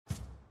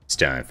It's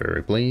time for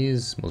Eric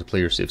Plays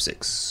Multiplayer Civ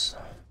 6.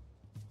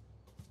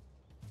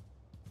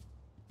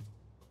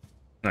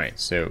 Alright,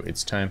 so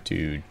it's time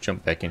to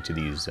jump back into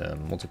these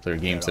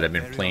multiplayer games that I've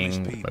been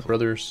playing with my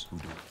brothers.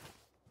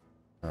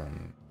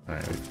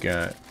 Alright, we've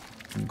got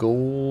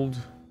gold.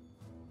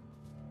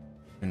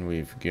 And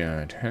we've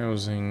got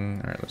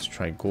housing. Alright, let's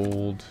try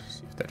gold.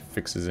 See if that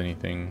fixes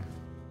anything.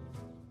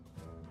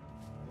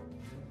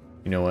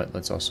 You know what?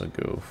 Let's also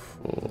go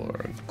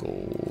for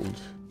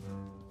gold.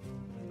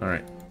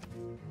 Alright.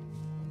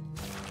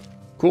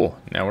 Cool.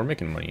 Now we're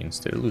making money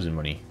instead of losing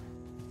money.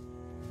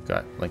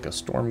 Got like a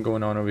storm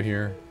going on over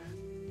here.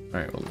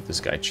 Alright, we'll let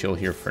this guy chill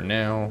here for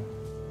now.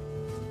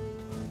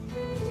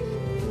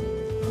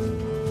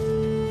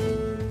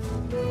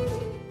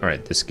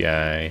 Alright, this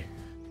guy.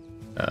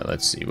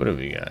 Let's see, what have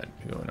we got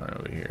going on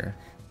over here?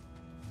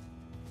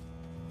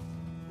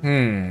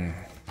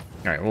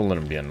 Alright, we'll let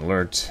him be on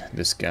alert.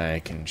 This guy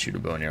can shoot a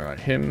bow and arrow at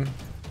him.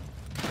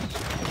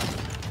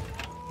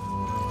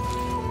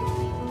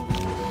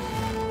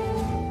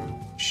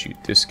 Shoot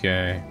this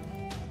guy.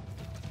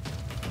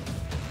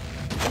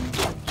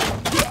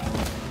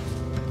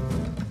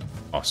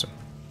 Awesome.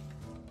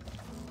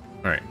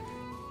 Alright.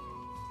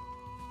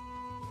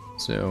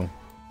 So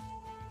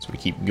we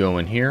keep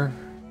going here.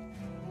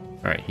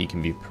 Alright, he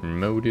can be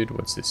promoted.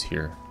 What's this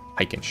here?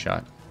 Pike and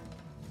shot.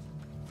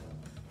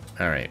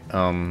 Alright,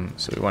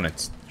 so we want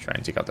to try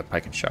and take out the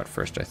pike and shot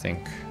first, I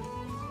think.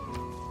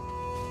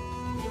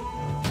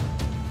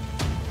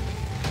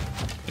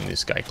 Bring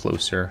this guy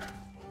closer.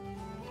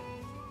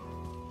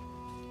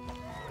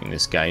 Bring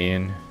this guy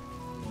in.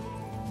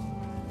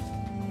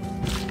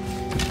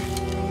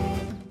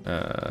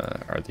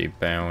 Are they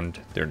bound?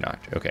 They're not.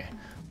 Okay.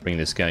 Bring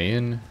this guy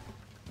in.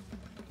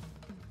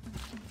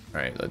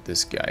 Alright, let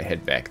this guy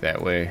head back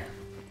that way.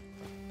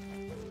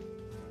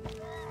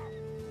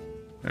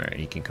 Alright,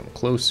 he can come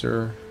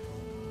closer.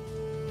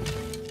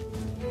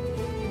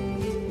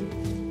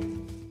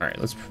 Alright,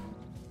 let's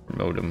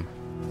promote him.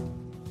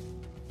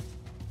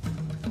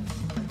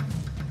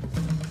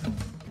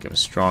 Make him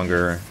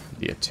stronger.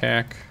 The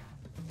attack.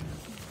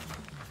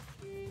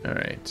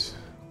 Alright.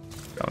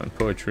 Common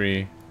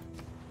poetry.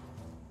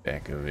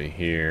 Back over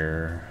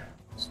here.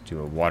 Let's do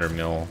a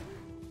watermill.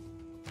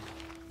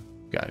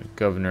 Got a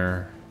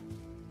governor.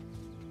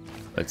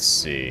 Let's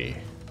see.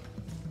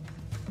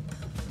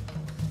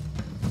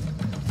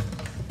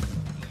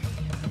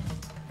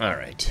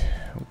 Alright.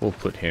 We'll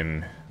put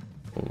him.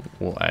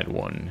 We'll add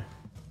one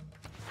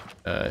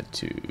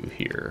to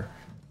here.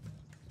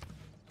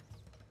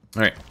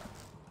 Alright.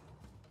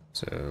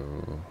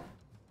 So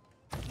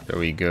there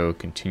we go,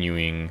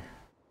 continuing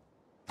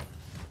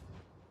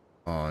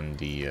on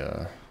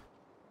the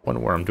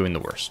one where I'm doing the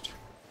worst.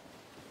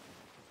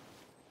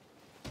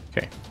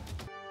 Okay.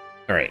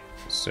 Alright,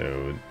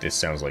 so this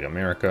sounds like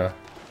America.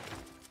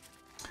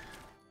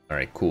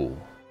 Alright, cool.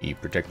 He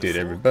protected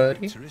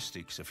everybody.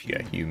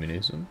 Yeah,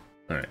 humanism.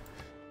 Alright.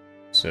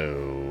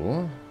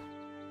 So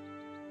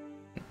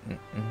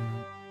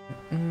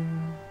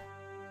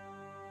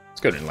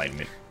let's go to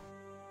Enlightenment.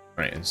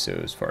 Alright, and so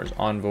as far as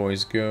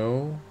envoys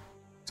go,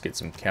 let's get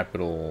some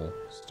capital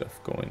stuff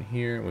going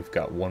here. We've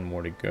got one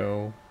more to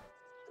go.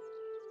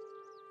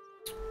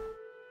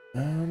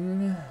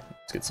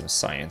 Let's get some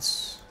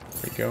science.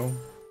 There we go.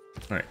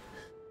 Alright.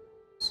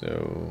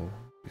 So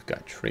we've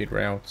got trade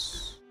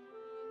routes.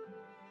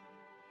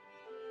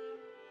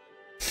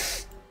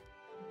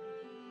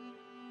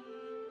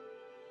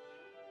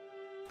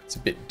 It's a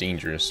bit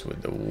dangerous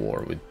with the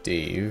war with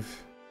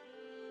Dave.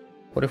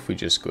 What if we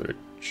just go to...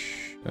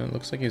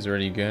 looks like he's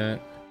already got...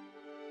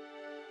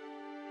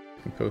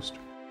 post.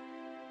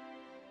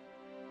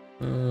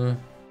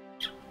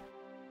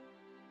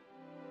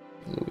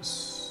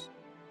 Lewis.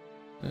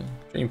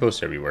 Trading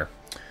posts everywhere.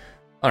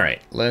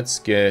 Alright, let's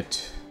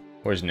get...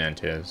 Where's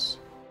Nantes?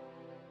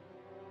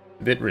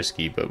 A bit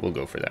risky, but we'll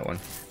go for that one.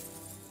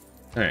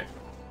 Alright.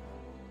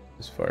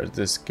 As far as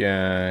this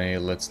guy,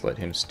 let's let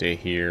him stay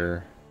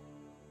here.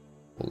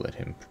 We'll let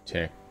him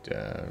protect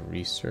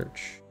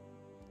research.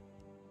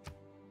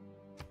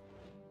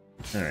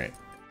 Alright,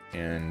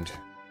 and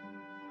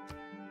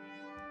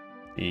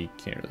he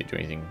can't really do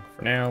anything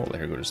for now. We'll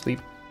let her go to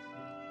sleep.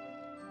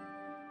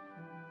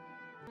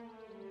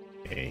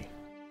 Okay.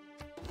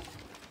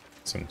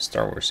 Some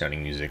Star Wars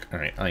sounding music.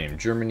 Alright, I am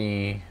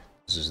Germany.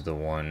 This is the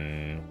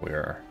one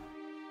where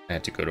I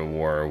had to go to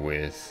war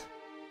with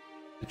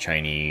the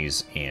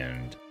Chinese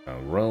and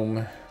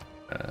Rome.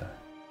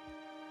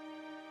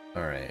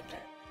 Alright.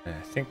 I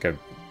think I've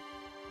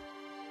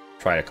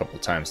tried a couple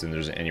times and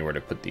there's anywhere to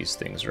put these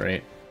things,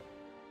 right?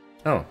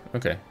 Oh,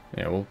 okay.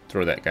 Yeah, we'll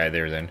throw that guy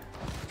there then.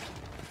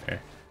 Okay.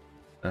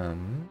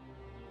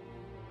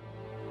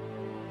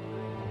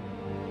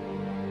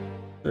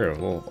 Sure,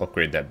 we'll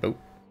upgrade that boat.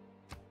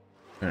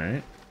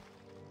 Alright.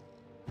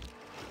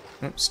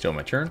 Oh, still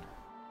my turn.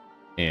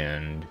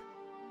 And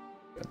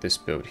got this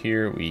boat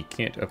here. We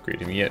can't upgrade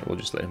him yet. We'll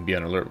just let him be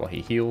on alert while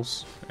he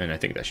heals. And I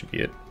think that should be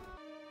it.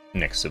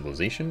 Next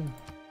civilization.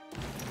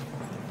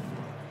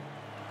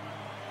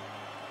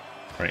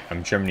 Alright,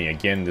 I'm Germany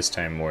again, this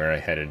time where I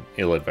had an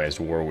ill-advised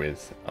war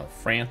with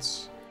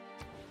France.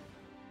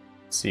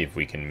 Let's see if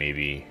we can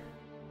maybe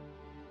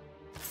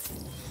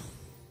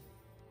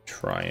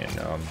try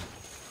and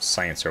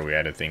science our way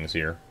out of things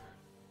here.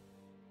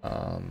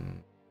 Let's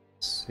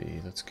see,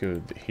 let's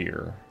go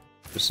here.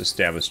 Just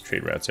establish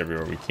trade routes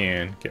everywhere we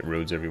can, get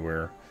roads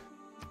everywhere.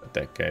 Let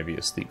that guy be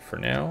asleep for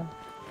now.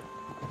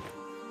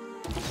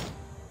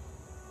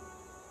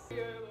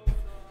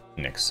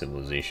 Next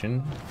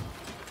civilization.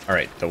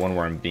 Alright, the one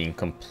where I'm being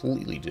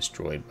completely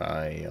destroyed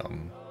by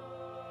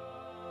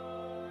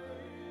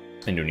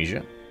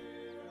Indonesia.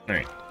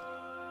 Alright,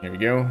 here we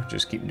go.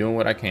 Just keep doing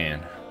what I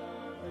can.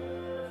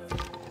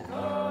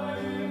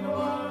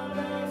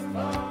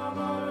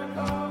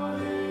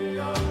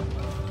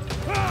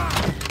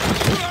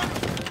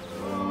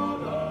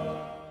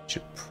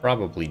 Should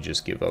probably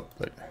just give up,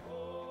 but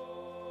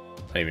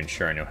not even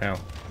sure I know how.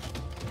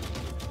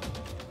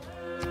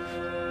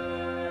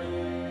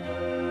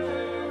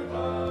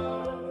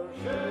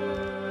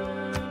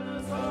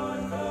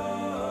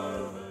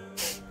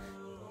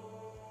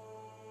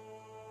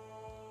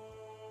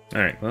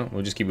 Alright, well,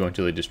 we'll just keep going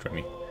until they destroy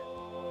me.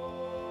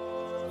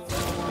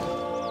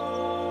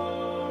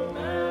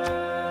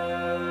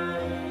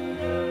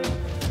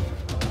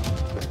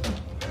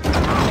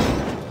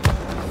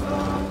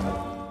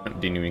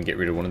 Didn't even get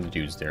rid of one of the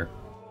dudes there.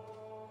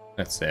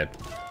 That's sad.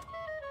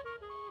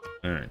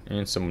 Alright,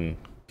 and someone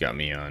got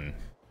me on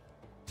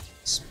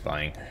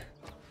spying.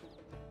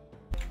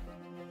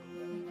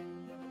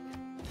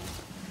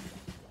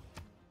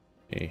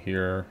 Okay,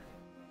 here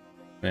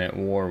at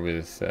war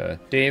with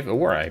Dave, a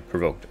war I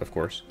provoked, of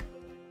course.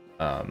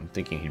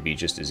 Thinking he'd be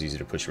just as easy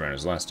to push around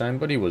as last time,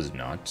 but he was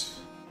not.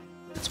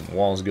 Get some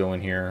walls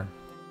going here.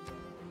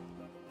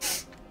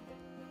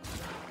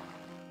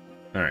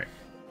 Alright.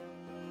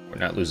 We're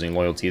not losing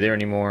loyalty there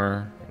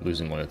anymore. We're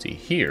losing loyalty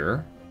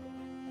here.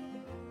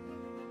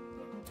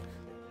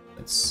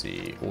 Let's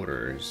see,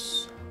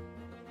 orders.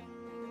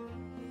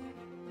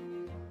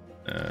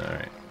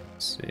 Alright,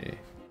 let's see.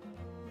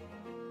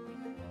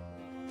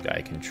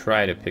 Guy can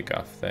try to pick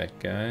off that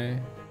guy.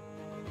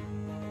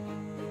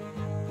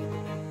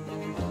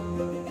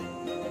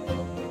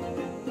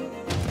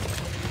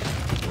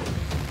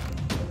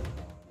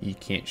 He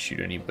can't shoot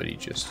anybody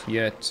just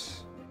yet.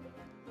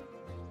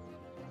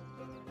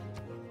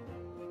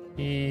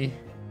 He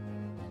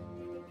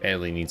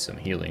badly needs some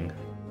healing.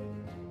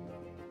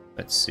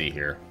 Let's see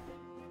here.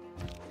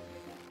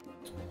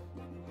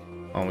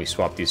 Oh, we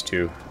swap these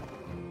two.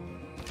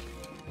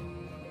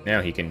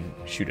 Now he can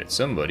shoot at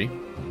somebody.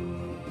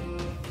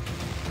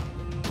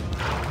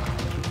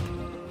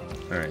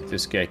 Alright,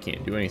 this guy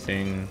can't do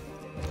anything.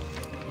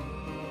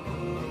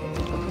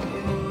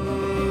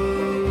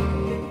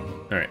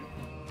 Alright.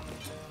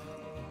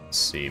 Let's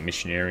see,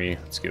 missionary.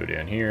 Let's go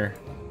down here.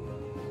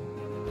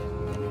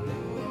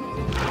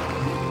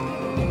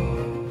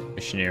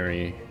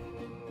 Missionary.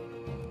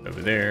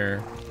 Over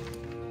there.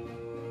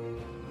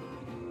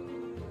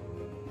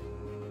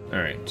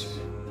 Alright.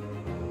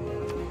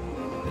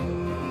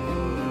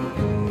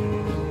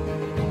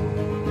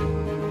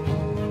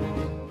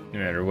 No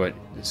matter what,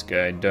 this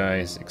guy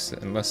dies,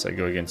 unless I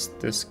go against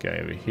this guy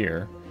over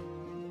here.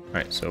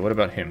 Alright, so what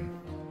about him?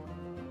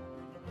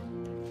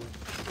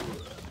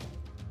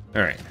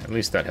 Alright, at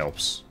least that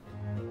helps.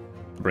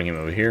 Bring him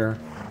over here.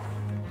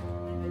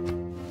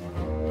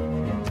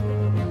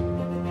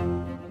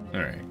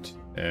 Alright,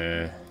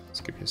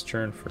 skip his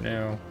turn for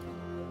now.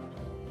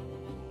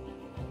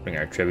 Bring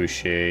our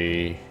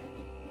trebuchet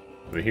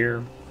over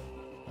here.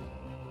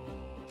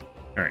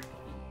 Alright.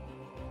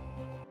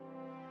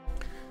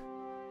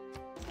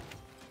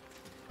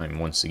 I'm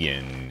once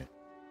again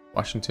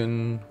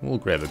Washington. We'll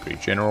grab a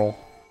great general.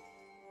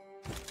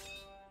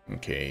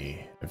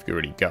 Okay, I've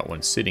already got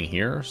one sitting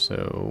here,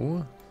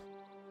 so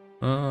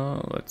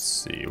let's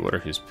see, what are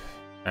his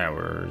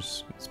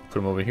powers? Let's put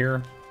him over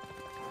here.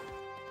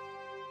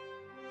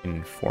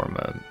 And form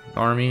an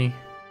army.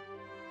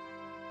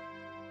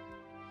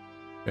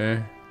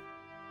 Okay.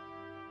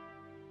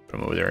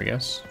 Put him over there, I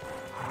guess.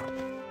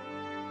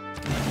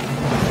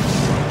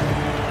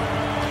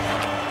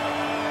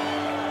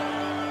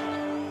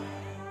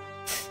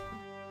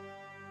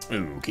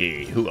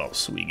 Okay, who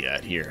else we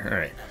got here?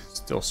 Alright,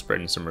 still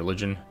spreading some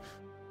religion.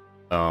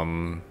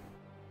 Alright,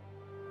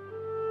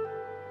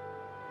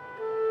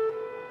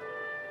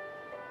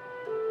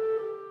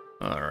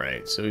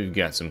 so we've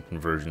got some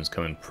conversions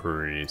coming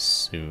pretty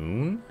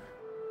soon.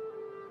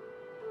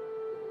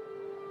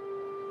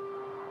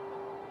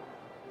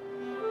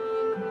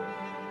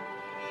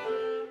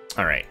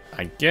 Alright,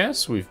 I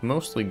guess we've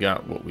mostly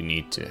got what we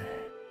need to...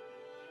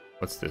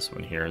 What's this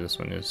one here? This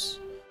one is...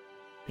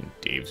 I think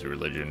Dave's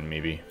religion,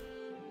 maybe.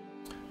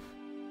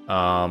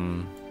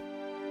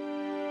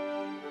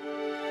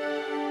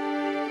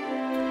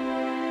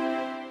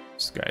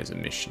 This guy's a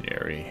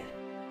missionary.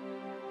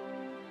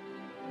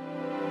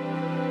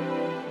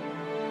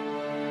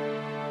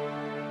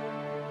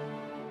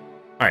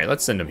 Alright,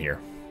 let's send him here.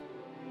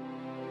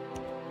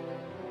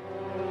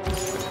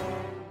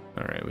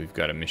 Alright, we've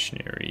got a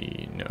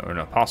missionary, no, an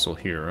apostle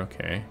here,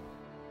 okay.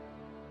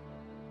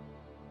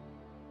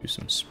 Do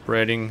some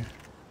spreading.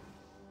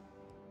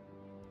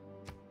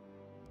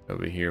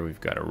 Over here we've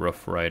got a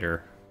Rough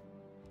Rider.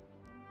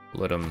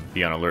 Let him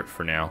be on alert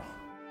for now.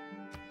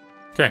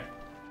 Okay.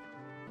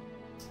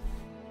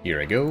 Here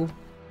I go.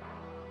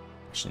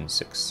 Mission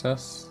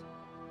success.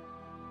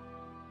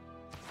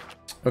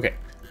 Okay,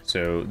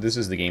 so this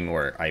is the game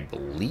where I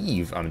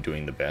believe I'm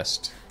doing the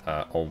best.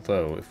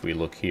 Although, if we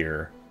look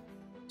here,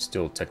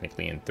 still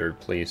technically in 3rd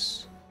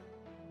place.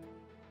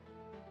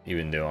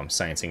 Even though I'm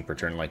sciencing per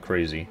turn like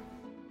crazy.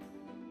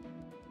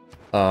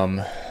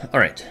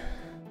 Alright.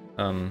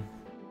 So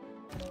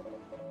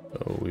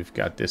we've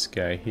got this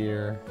guy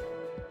here.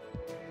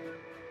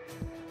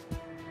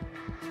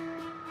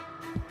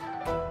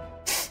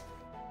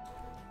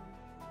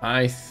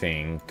 I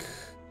think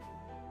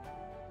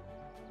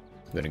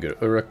I'm gonna go to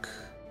Uruk.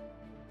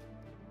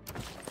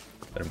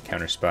 Let him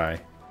counter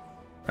spy.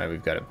 Alright,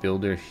 we've got a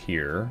builder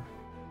here.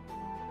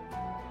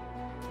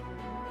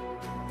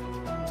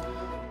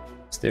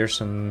 Is there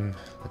some,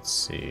 let's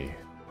see,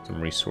 some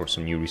resource,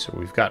 some new resource.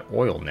 We've got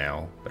oil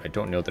now, but I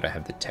don't know that I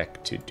have the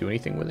tech to do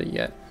anything with it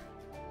yet.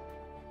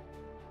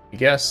 I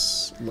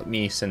guess let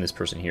me send this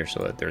person here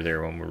so that they're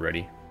there when we're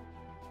ready,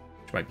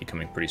 which might be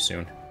coming pretty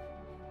soon.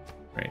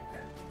 Right.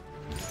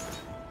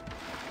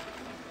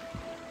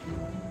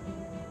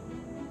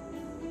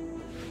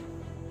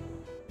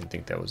 I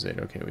think that was it.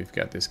 Okay, we've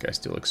got this guy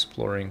still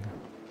exploring.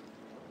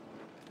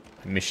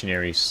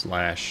 Missionary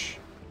slash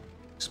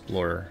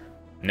explorer.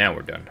 Now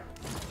we're done.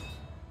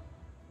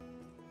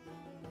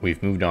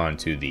 We've moved on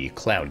to the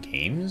cloud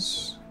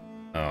games.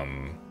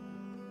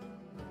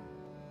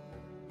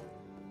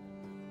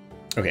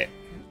 Okay,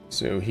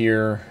 so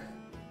here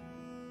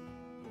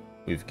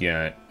we've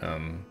got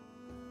the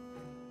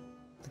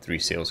 3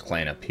 Sales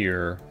clan up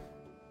here.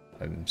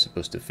 I'm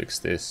supposed to fix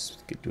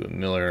this, get to a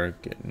miller,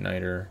 get a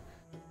niter.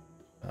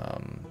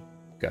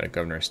 Got a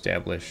governor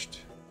established.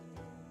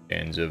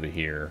 Ends over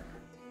here.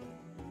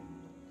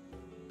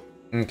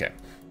 Okay,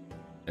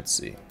 let's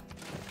see.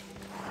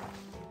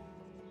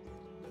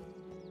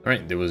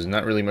 Alright, there was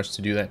not really much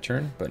to do that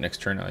turn, but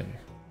next turn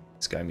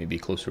this guy may be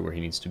closer where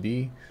he needs to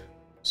be.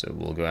 So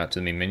we'll go out to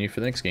the main menu for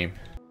the next game.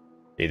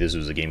 Okay, this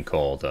was a game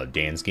called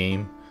Dan's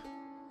Game.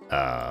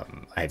 I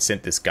had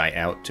sent this guy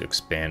out to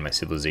expand my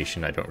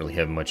civilization. I don't really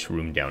have much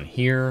room down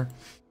here.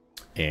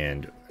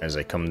 And as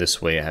I come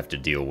this way, I have to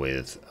deal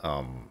with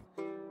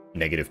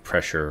negative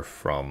pressure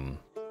from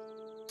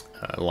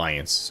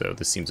Alliance. So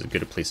this seems as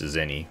good a place as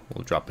any.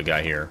 We'll drop the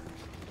guy here.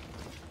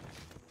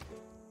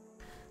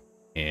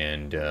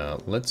 And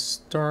let's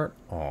start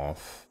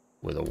off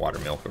with a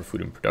watermill for food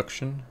and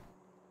production.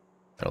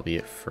 That'll be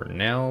it for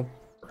now,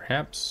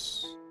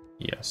 perhaps.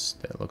 Yes,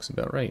 that looks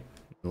about right.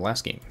 The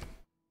last game.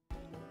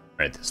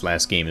 Alright, this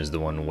last game is the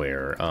one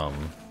where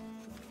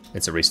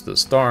it's a race to the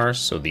stars,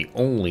 so the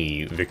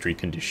only victory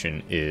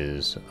condition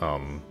is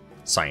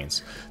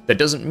science. That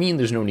doesn't mean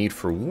there's no need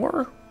for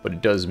war, but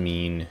it does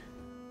mean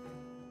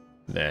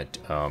that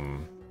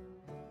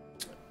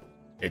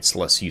it's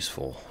less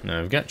useful. Now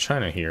I've got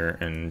China here,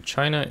 and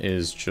China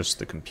is just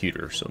the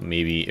computer, so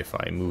maybe if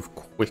I move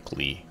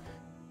quickly,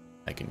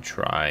 I can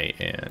try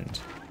and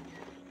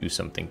do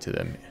something to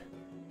them.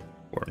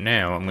 For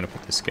now, I'm going to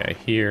put this guy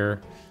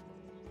here,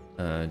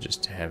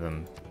 just to have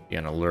him be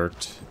on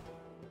alert.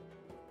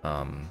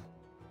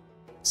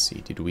 Let's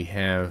see, did we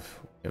have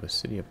a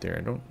city up there?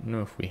 I don't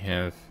know if we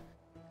have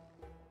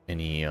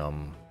any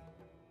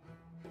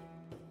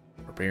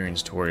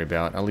barbarians to worry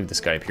about. I'll leave this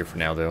guy up here for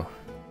now, though.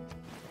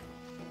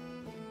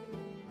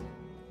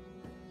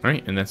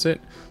 Alright, and that's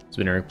it. It's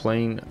been Eric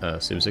playing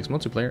Civ 6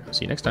 multiplayer. I'll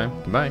see you next time.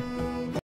 Goodbye.